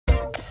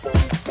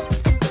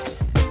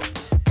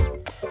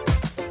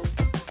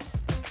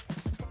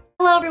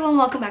Hello everyone,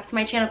 welcome back to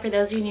my channel. For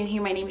those of you new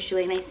here, my name is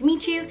Julie, nice to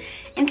meet you.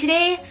 And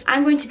today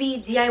I'm going to be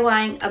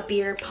DIYing a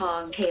beer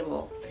pong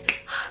table.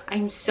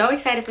 I'm so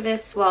excited for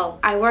this. Well,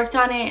 I worked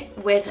on it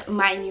with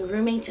my new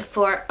roommate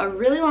for a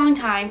really long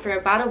time, for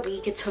about a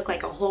week. It took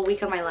like a whole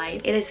week of my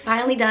life. It is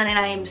finally done and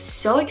I am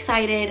so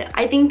excited.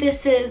 I think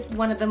this is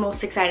one of the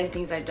most exciting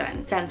things I've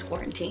done since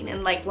quarantine,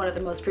 and like one of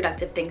the most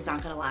productive things,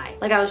 not gonna lie.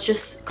 Like I was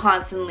just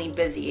constantly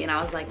busy and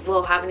I was like,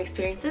 whoa, haven't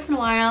experienced this in a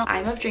while.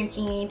 I'm of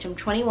drinking age, I'm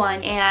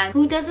 21, and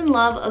who doesn't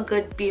love a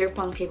good beer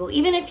pong table?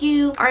 Even if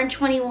you aren't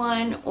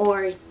 21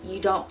 or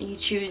you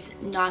choose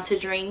not to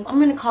drink, I'm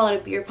gonna call it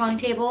a beer pong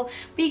table,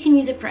 but you can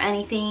use it for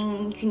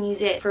anything. You can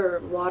use it for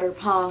water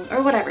pong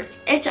or whatever.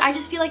 I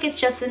just feel like it's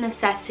just a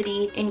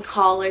necessity in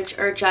college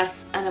or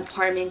just an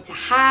apartment to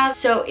have.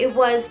 So it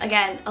was,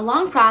 again, a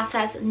long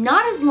process,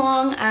 not as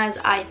long as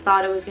I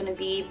thought it was gonna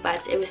be,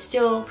 but it was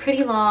still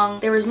pretty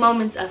long. There was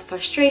moments of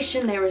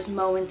frustration, there was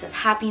moments of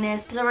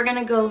happiness, so we're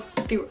gonna go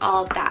through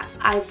all of that.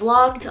 I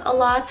vlogged a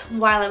lot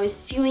while I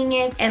was doing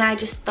it, and I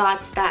just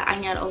thought that I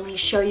not only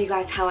show you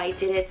guys how I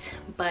did it,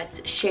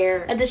 but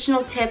share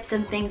additional tips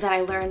and things that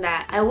I learned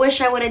that I wish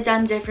I would have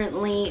done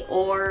differently,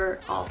 or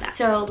all that.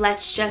 So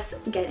let's just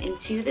get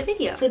into the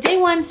video. So day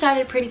one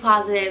started pretty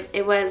positive.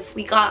 It was,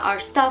 we got our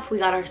stuff, we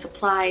got our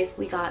supplies,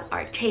 we got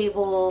our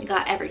table, we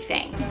got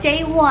everything.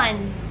 Day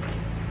one.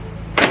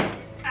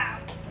 Ow.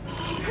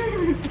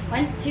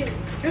 1, 2.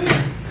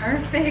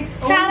 Perfect.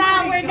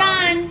 Ta-da, we're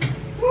done.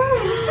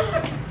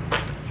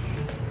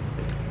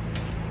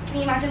 Can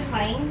you imagine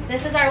playing?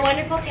 This is our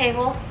wonderful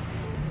table.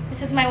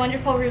 This is my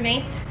wonderful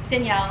roommate,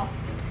 Danielle.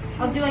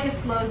 I'll do like a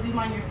slow zoom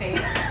on your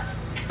face.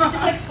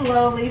 Just like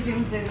slowly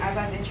zooms in as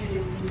I'm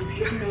introducing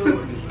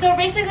you. So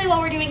basically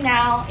what we're doing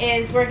now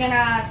is we're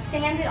gonna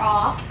sand it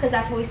off, because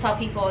that's what we saw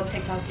people on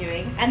TikTok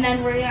doing. And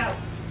then we're gonna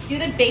do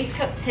the base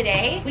coat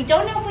today. We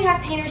don't know if we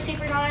have painter's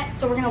tape or not,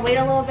 so we're gonna wait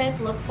a little bit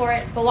to look for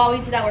it. But while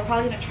we do that, we're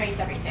probably gonna trace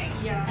everything.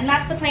 Yeah. And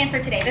that's the plan for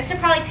today. This should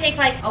probably take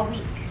like a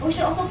week. We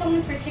should also film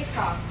this for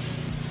TikTok.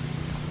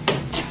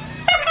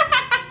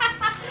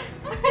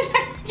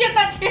 Get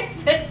that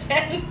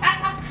transition.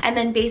 And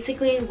then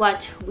basically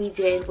what we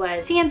did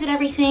was sanded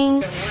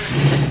everything.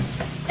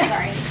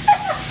 Sorry.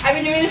 I've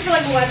been doing this for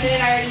like 1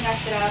 minute, I already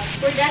messed it up.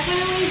 We're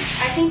definitely,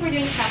 I think we're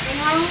doing something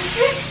wrong.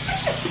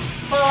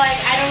 But like,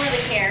 I don't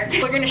really care.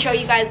 We're gonna show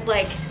you guys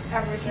like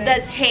everything,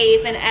 the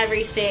tape and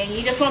everything.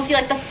 You just won't see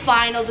like the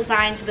final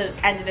design to the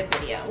end of the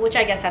video, which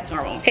I guess that's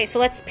normal. Okay, so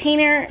let's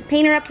painter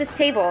up this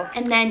table.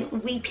 And then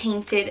we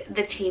painted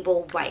the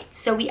table white.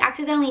 So we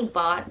accidentally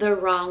bought the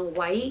wrong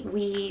white.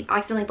 We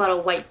accidentally bought a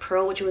white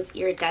pearl, which was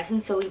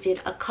iridescent, so we did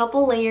a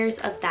couple layers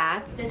of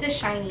that. This is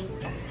shiny.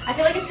 I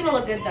feel like it's gonna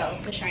look good though,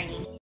 the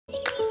shiny.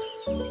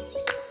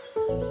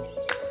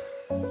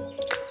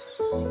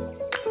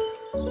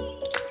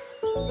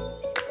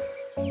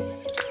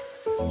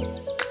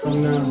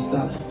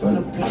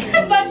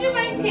 A bunch of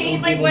my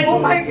paint like went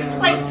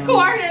like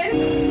squirted.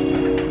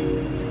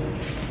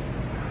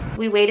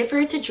 We waited for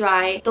it to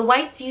dry. The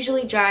whites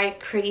usually dry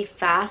pretty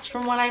fast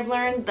from what I've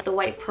learned. The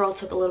white pearl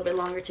took a little bit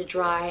longer to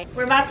dry.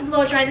 We're about to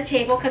blow dry the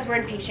table because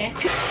we're impatient.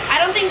 I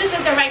don't think this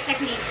is the right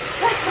technique.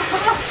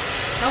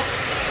 Nope.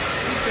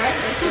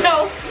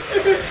 No.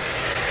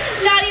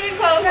 Not even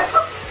close. No.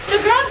 The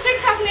girl on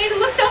TikTok made it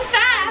look so fast.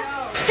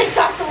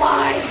 TikTok's a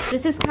lie.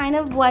 This is kind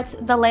of what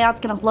the layout's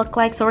gonna look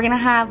like. So we're gonna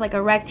have like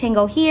a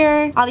rectangle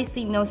here.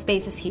 Obviously no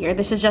spaces here.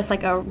 This is just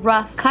like a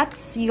rough cut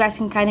so you guys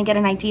can kind of get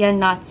an idea and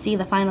not see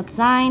the final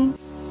design.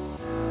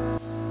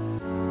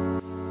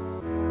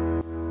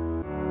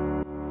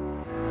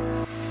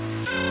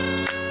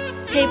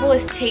 Table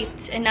is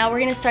taped and now we're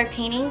gonna start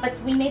painting, but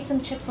we made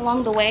some chips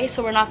along the way,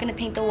 so we're not gonna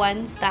paint the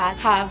ones that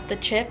have the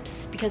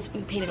chips because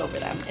we painted over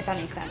them, if that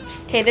makes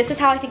sense. Okay, this is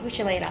how I think we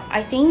should lay it out.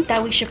 I think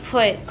that we should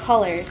put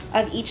colors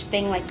of each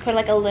thing, like put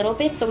like a little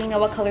bit so we know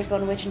what colors go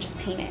in which and just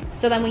paint it.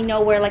 So then we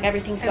know where like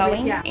everything's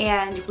going. Yeah.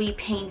 And we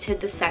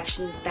painted the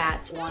sections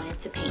that wanted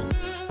to paint.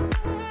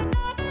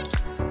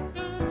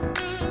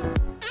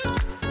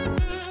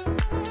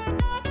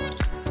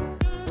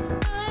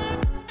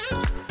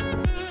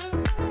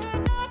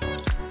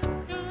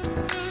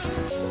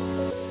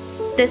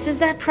 This is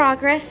the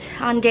progress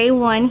on day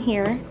one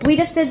here. We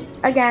just did,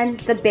 again,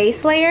 the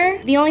base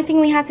layer. The only thing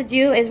we have to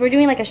do is we're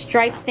doing like a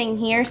stripe thing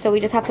here, so we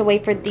just have to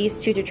wait for these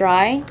two to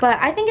dry. But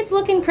I think it's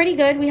looking pretty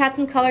good. We had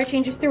some color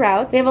changes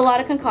throughout. We have a lot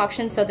of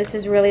concoctions, so this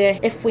is really,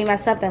 if we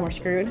mess up, then we're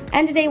screwed.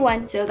 And day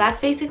one. So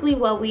that's basically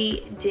what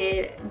we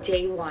did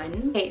day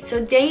one. Okay,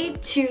 so day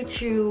two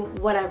to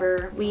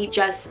whatever, we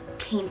just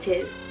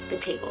painted the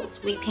tables.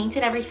 We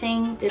painted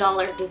everything, did all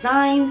our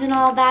designs and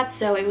all that,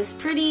 so it was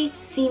pretty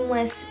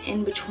seamless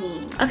in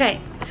between. Okay,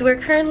 so we're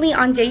currently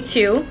on day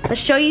two. Let's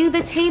show you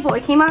the table.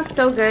 It came out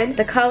so good.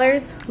 The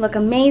colors look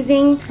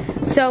amazing.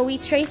 So we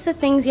traced the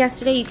things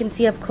yesterday. You can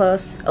see up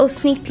close. Oh,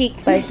 sneak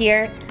peek. But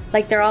here,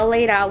 like they're all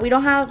laid out. We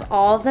don't have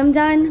all of them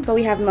done, but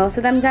we have most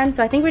of them done.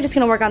 So I think we're just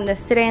gonna work on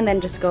this today and then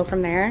just go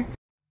from there.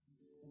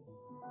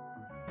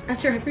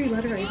 After every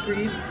letter I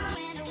breathe.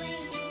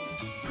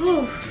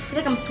 Whew, I feel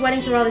like I'm sweating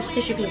through all this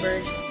tissue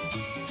paper.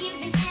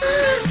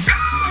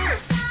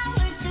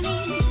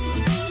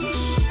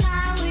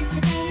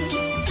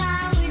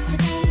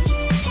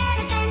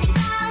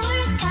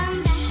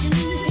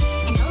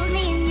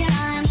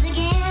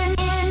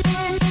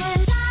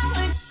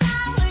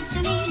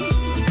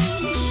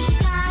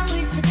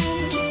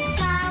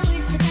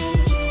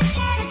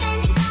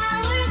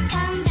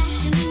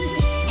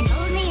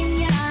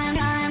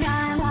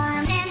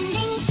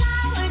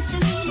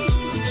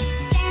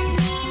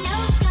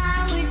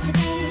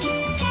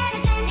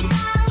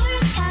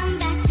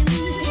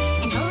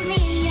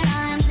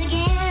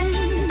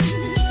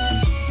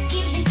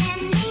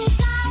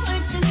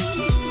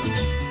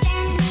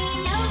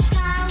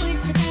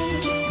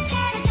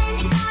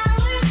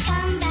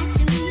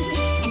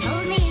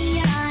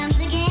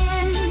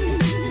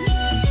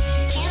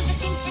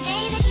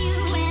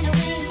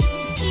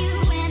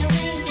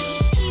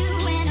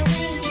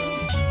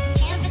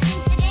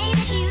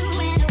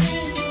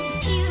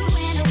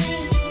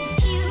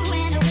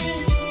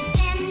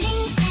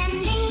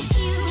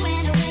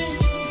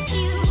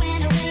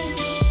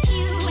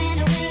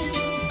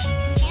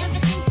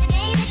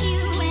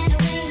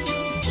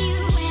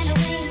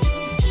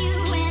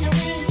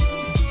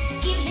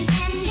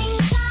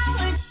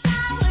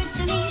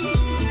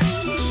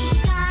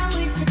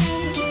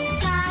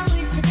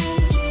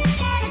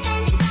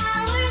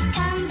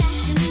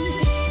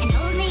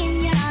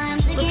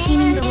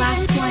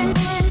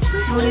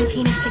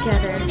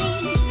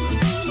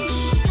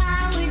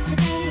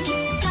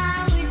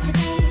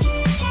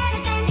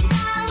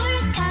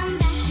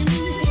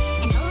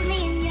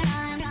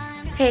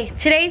 Okay,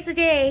 today's the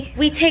day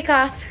we take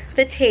off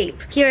the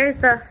tape. Here's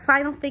the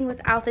final thing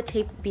without the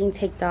tape being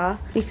taped off.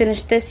 We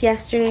finished this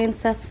yesterday and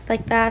stuff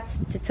like that.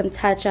 Did some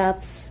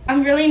touch-ups.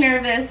 I'm really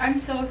nervous. I'm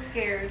so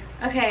scared.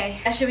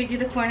 Okay, should we do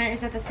the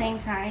corners at the same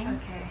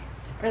time? Okay.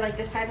 Or like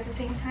this side at the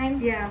same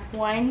time? Yeah.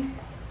 1,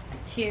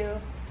 2,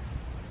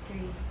 3.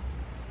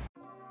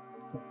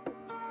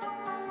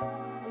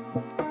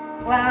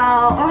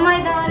 Wow, oh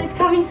my god, it's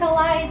coming to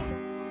life.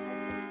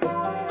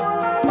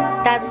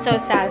 That's so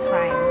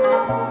satisfying.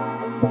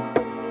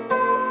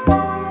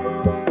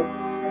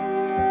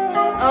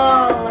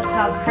 Oh, look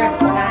how crisp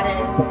that is.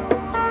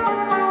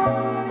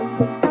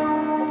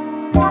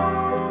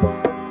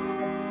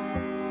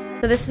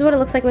 So this is what it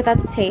looks like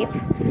without the tape.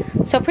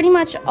 So pretty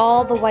much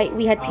all the white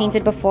we had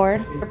painted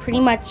before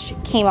pretty much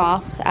came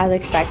off as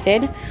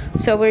expected.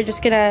 So we're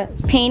just gonna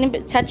paint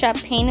and touch up,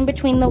 paint in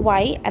between the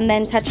white, and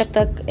then touch up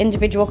the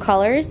individual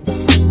colors.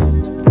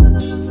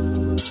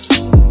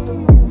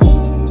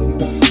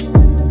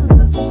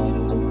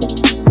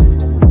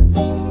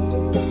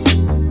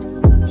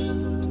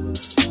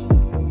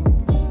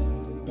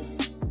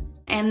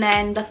 And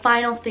then the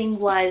final thing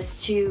was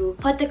to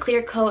put the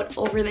clear coat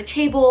over the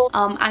table.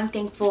 I'm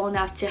thankful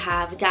enough to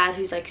have a dad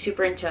who's like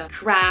super into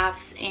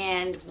crafts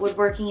and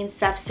woodworking and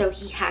stuff, so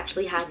he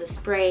actually has a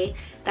spray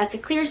that's a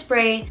clear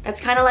spray that's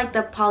kind of like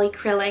the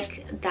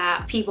polyacrylic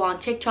that people on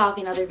TikTok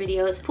and other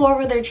videos pour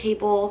over their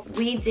table.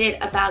 We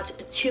did about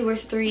 2 or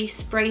 3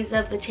 sprays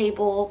of the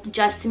table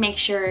just to make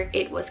sure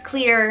it was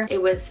clear, it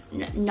was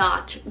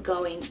not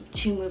going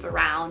to move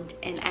around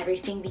and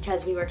everything,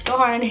 because we worked so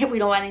hard on it. We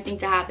don't want anything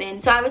to happen.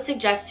 So I would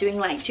suggest doing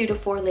like 2 to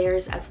 4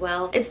 layers as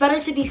well. It's better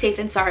to be safe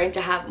than sorry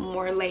to have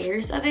more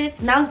layers of it.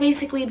 And that was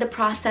basically the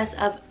process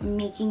of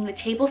making the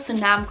table. So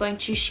now I'm going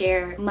to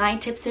share my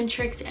tips and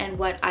tricks and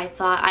what I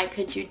thought I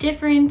could do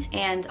different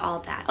and all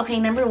that. Okay,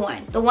 number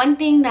 1. The one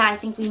thing that I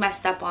think we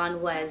messed up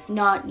on was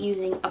not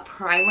using a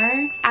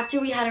primer. After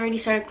we had already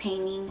started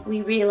painting,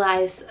 we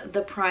realized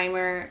the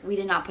primer, we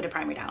did not put a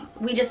primer down.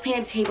 We just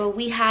painted the table.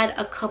 We had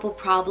a couple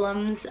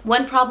problems.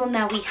 One problem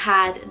that we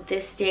had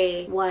this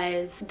day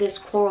was this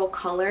coral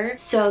color.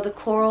 So the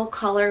coral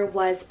color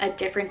was a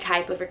different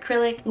type of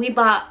acrylic. We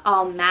bought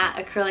all matte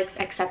acrylics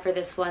except for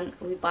this one.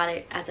 We bought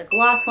it as a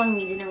gloss one.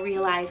 We didn't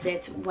realize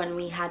it when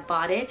we had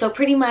bought it. So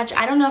pretty much,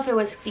 I don't know if it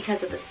was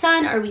because of the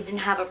sun or we didn't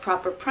have a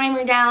proper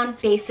primer down.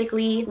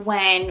 Basically,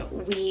 when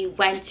we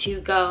went to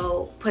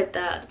go put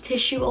the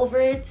tissue over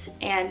it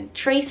and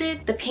trace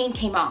it, the paint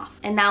came off,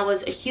 and that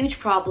was a huge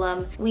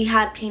problem. We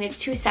had painted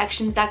 2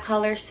 sections that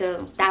color,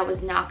 so that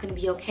was not going to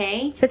be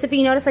okay. Because if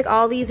you notice, like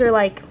all these are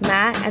like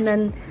matte, and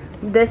then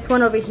this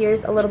one over here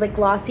is a little bit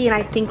glossy, and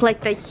I think like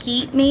the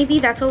heat, maybe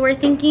that's what we're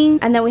thinking.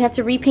 And then we have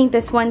to repaint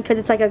this one because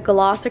it's like a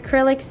gloss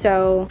acrylic.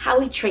 So how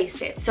we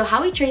traced it. So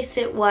how we traced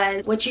it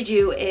was, what you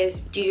do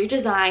is do your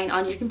design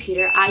on your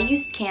computer. I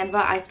used Canva.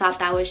 I thought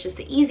that was just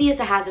the easiest.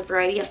 It has a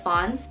variety of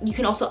fonts. You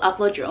can also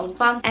upload your own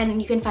fonts,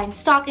 and you can find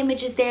stock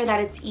images there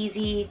that it's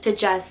easy to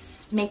just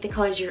make the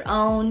colors your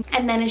own,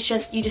 and then it's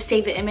just, you just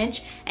save the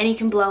image and you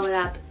can blow it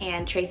up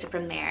and trace it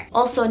from there.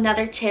 Also,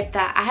 another tip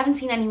that I haven't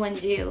seen anyone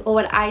do, but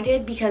what I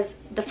did, because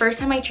the first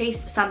time I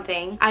traced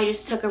something, I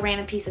just took a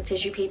random piece of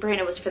tissue paper, and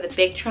it was for the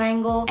big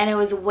triangle, and it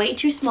was way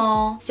too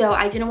small, so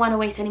I didn't want to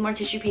waste any more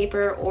tissue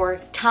paper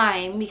or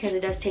time, because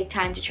it does take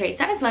time to trace.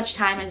 Not as much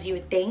time as you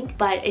would think,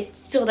 but it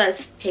still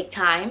does take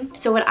time.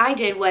 So what I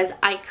did was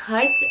I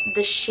cut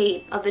the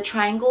shape of the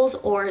triangles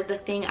or the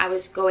thing I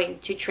was going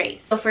to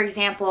trace. So for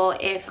example,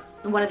 if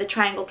one of the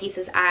triangle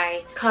pieces,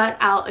 I cut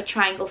out a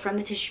triangle from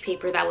the tissue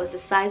paper that was the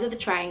size of the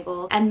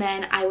triangle, and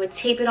then I would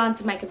tape it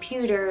onto my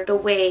computer the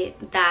way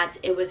that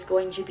it was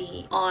going to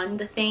be on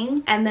the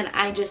thing, and then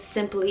I just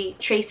simply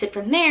trace it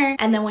from there.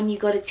 And then when you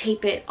go to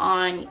tape it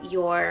on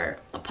your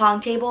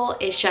PONG table,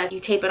 it's just you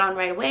tape it on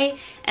right away,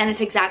 and it's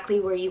exactly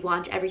where you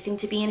want everything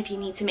to be. And if you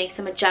need to make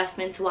some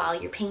adjustments while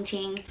you're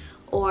painting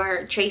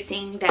or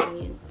tracing, then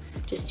you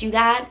just do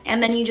that.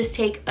 And then you just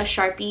take a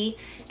Sharpie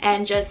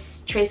and just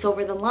trace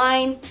over the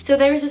line. So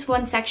there was this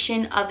one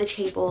section of the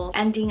table,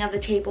 ending of the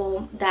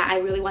table, that I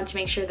really wanted to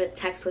make sure that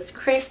text was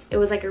crisp. It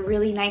was like a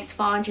really nice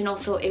font, and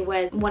also it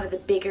was one of the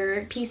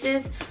bigger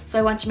pieces, so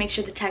I wanted to make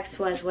sure the text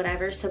was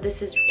whatever. So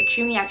this is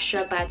extremely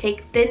extra, but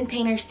take thin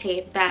painter's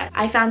tape that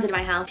I found in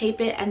my house, tape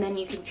it, and then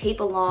you can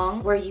tape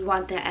along where you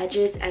want the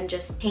edges and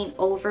just paint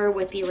over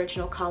with the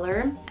original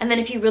color. And then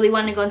if you really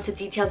want to go into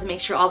details and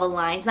make sure all the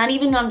lines, not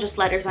even on just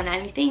letters, on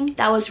anything,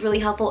 that was really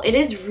helpful. It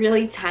is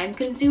really time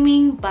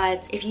consuming,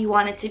 but if you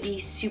want it to be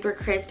super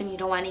crisp and you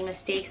don't want any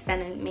mistakes, then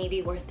it may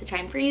be worth the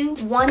time for you.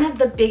 One of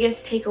the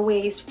biggest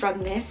takeaways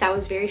from this that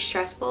was very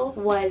stressful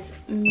was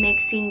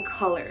mixing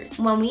colors.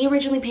 When we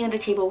originally painted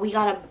the table, we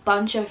got a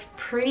bunch of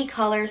pretty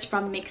colors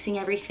from mixing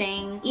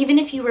everything. Even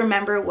if you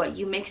remember what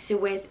you mixed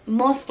it with,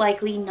 most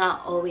likely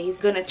not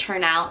always gonna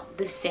turn out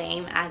the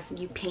same as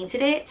you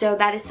painted it. So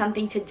that is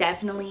something to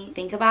definitely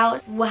think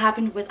about. What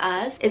happened with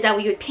us is that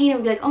we would paint it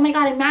and be like, oh my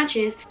god, it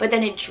matches, but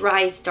then it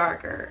dries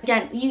darker.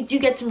 Again, you do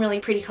get some really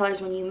pretty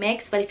colors when you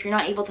mix, but if you're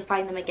not able to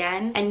find them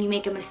again and you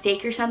make a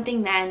mistake or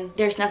something, then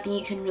there's nothing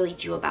you can really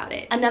do about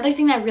it. Another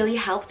thing that really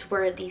helped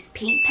were these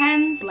paint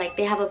pens. Like,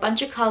 they have a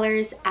bunch of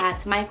colors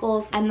at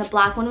Michael's, and the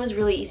black one was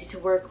really easy to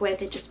work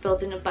with. It just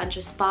filled in a bunch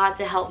of spots.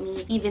 It helped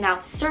me even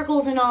out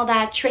circles and all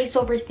that, trace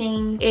over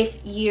things. If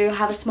you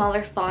have a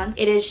smaller font,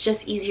 it is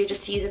just easier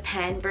just to use a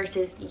pen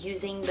versus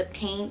using the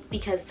paint,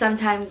 because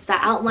sometimes the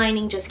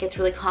outlining just gets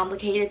really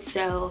complicated.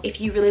 So if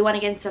you really want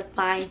to get into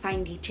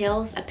fine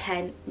details, a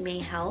pen may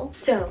help.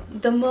 So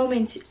the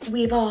moment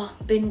we've all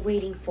been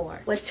waiting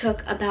for, what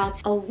took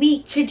about a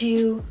week to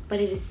do, but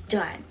it is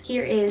done.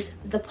 Here is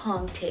the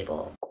PONG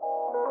table.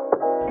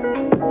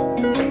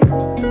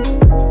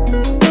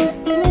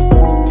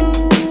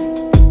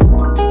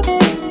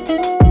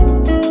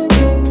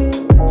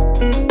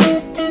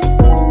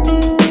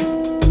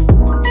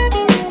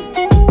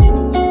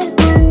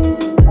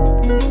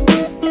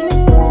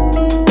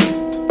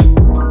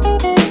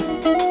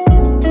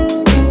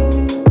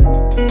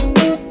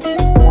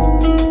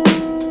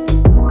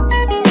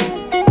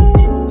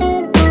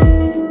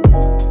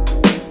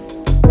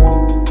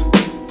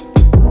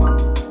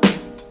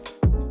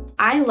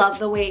 Love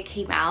the way it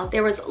came out.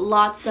 There was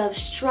lots of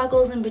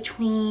struggles in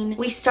between.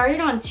 We started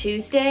on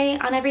Tuesday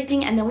on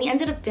everything, and then we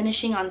ended up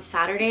finishing on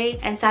Saturday,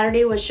 and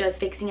Saturday was just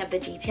fixing up the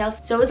details.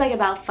 So it was like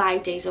about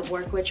 5 days of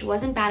work, which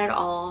wasn't bad at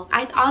all.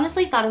 I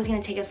honestly thought it was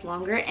going to take us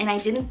longer, and I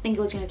didn't think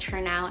it was going to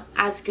turn out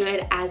as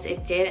good as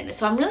it did. And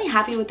so I'm really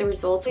happy with the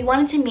results. We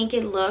wanted to make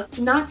it look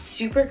not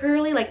super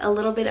girly, like a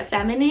little bit of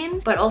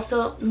feminine, but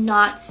also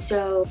not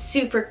so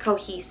super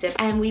cohesive.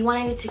 And we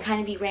wanted it to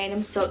kind of be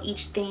random, so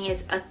each thing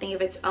is a thing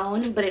of its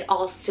own, but it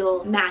also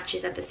still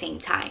matches at the same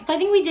time. So I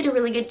think we did a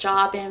really good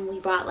job, and we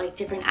brought like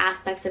different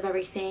aspects of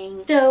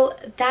everything. So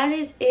that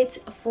is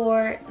it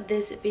for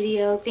this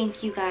video.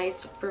 Thank you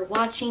guys for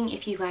watching.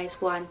 If you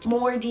guys want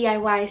more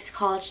DIY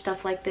college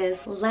stuff like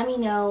this, let me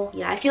know.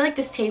 Yeah, I feel like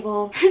this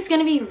table is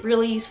going to be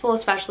really useful,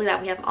 especially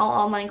that we have all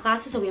online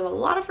classes, so we have a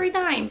lot of free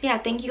time. So yeah,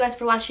 thank you guys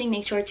for watching.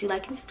 Make sure to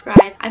like and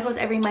subscribe. I post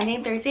every Monday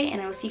and Thursday, and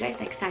I will see you guys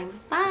next time.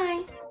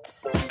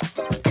 Bye!